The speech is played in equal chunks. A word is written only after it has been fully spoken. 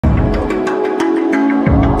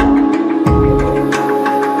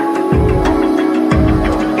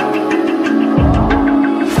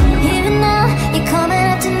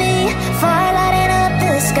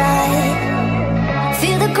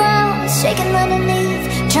underneath,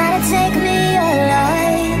 trying to take me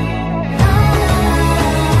alive.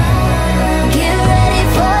 Get ready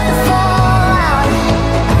for the fallout.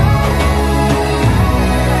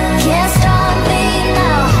 Can't stop me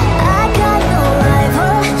now. I got no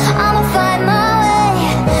rival. I'ma find my way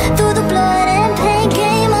through the blood and pain,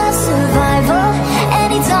 game of survival.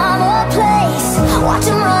 Any time or place, watch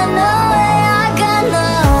 'em run away. I got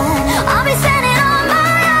none. I'll be standing on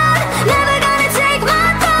my own, never gonna take my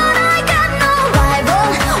throne. I got no rival.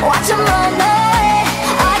 Watch 'em run away.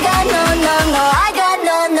 I got no, no, no. I got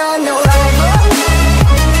no, no, no rival.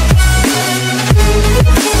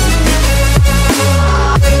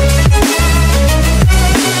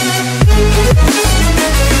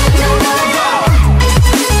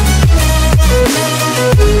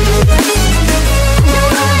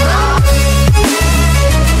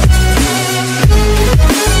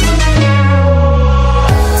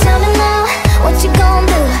 Tell me now, what you gon'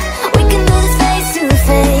 do? We can do this face to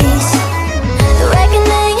face. The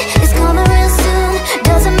reckoning is coming real soon.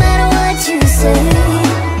 Doesn't matter what you say.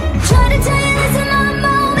 Try to tell you this in my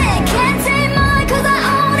moment. Can't take mine 'cause I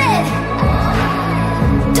own it.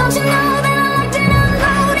 Don't you know that I'm locked and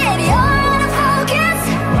unloaded? You're out of focus.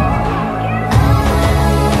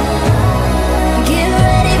 Get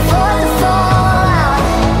ready for the fallout.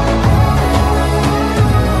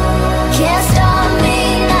 Can't stop me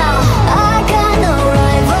now. I got no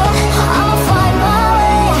rival. I'll find my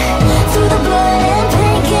way through the blood and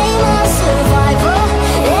pain, game of survival.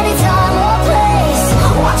 Any time or place,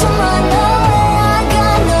 watch 'em run away. I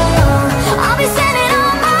got no. I'll be standing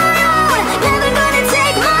on my own, never gonna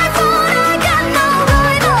take my phone. I got no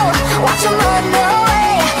rival. Watch 'em run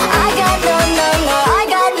away. I got no, no, no. I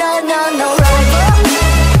got no, no, no rival.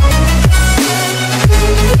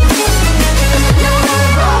 No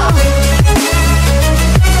rival.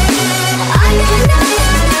 I got no, no,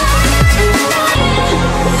 no.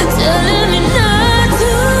 Telling me not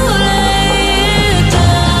to lay it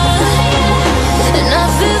down, and I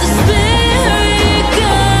feel the spirit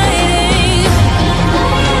guiding.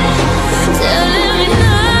 Telling me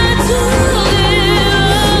not to give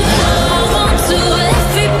up. Hold on to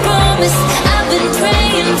every promise I've been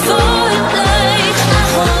praying for tonight. I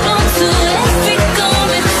hold on to every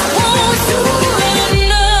comment. Won't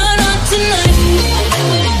surrender, not tonight.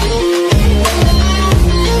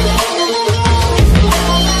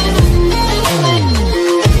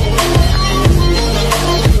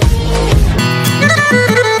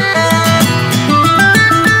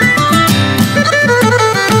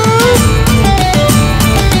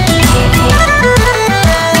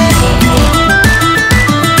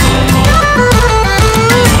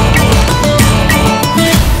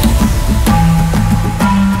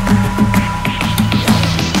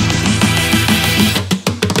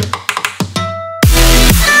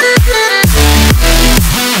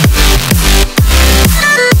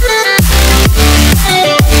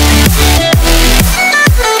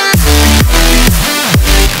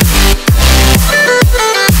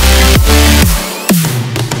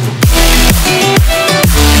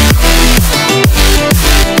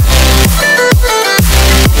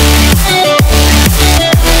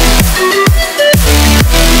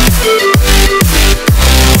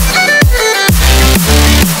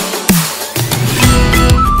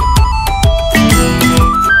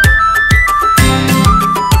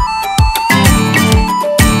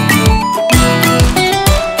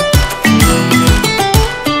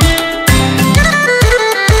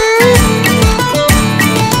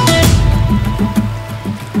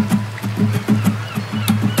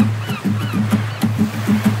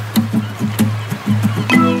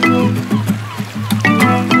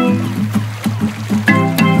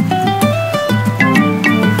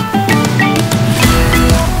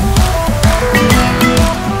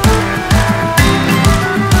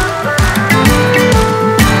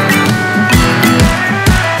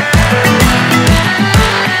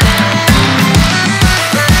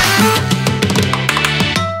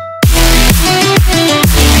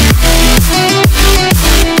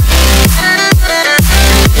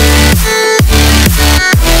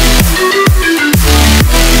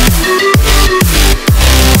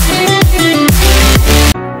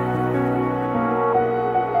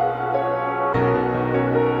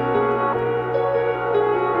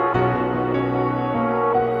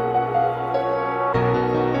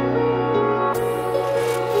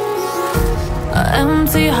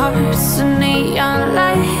 Empty hearts and neon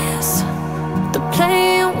lights, they're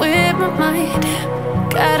playing with my mind.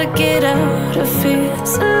 Gotta get out of here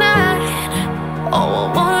tonight. Oh, I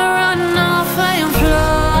wanna run off and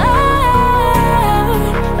fly,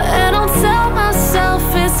 and I'll tell myself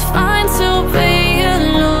it's fine to be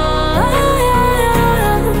alone.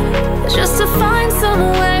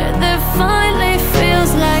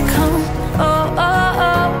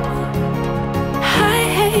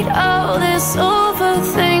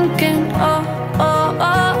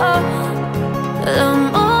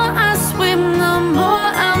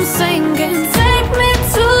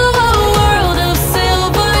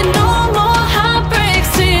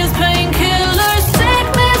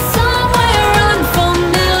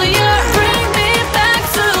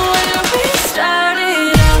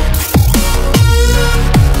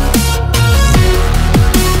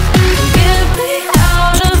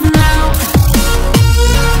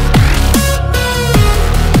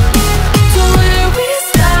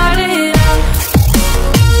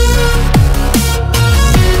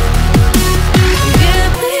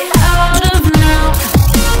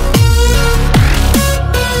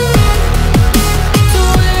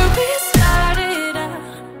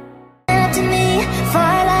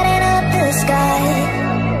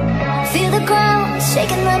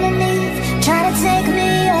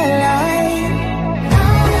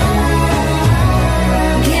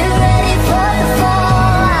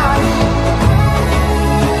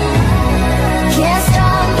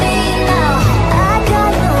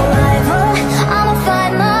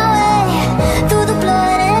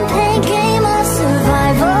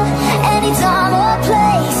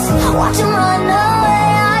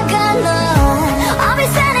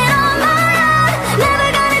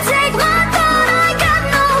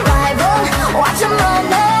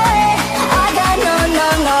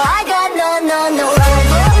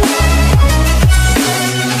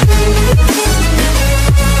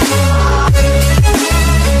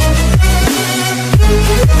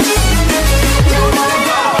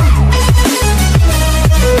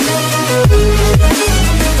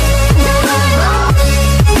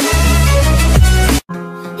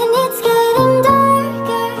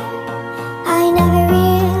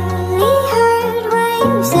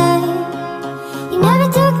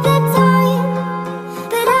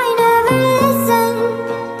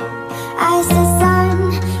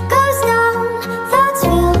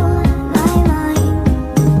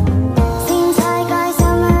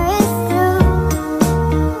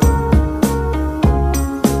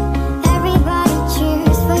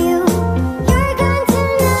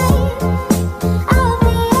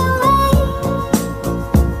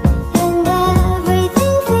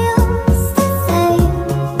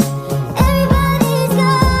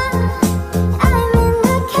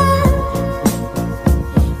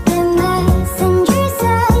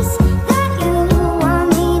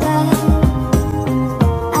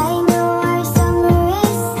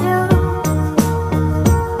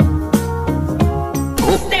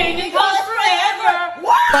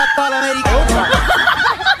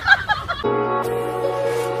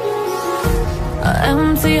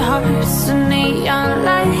 stars and neon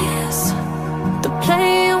lights. They're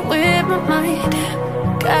playing with my mind.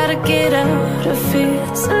 Gotta get out of here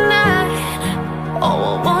tonight.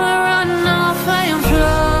 Oh, I wanna run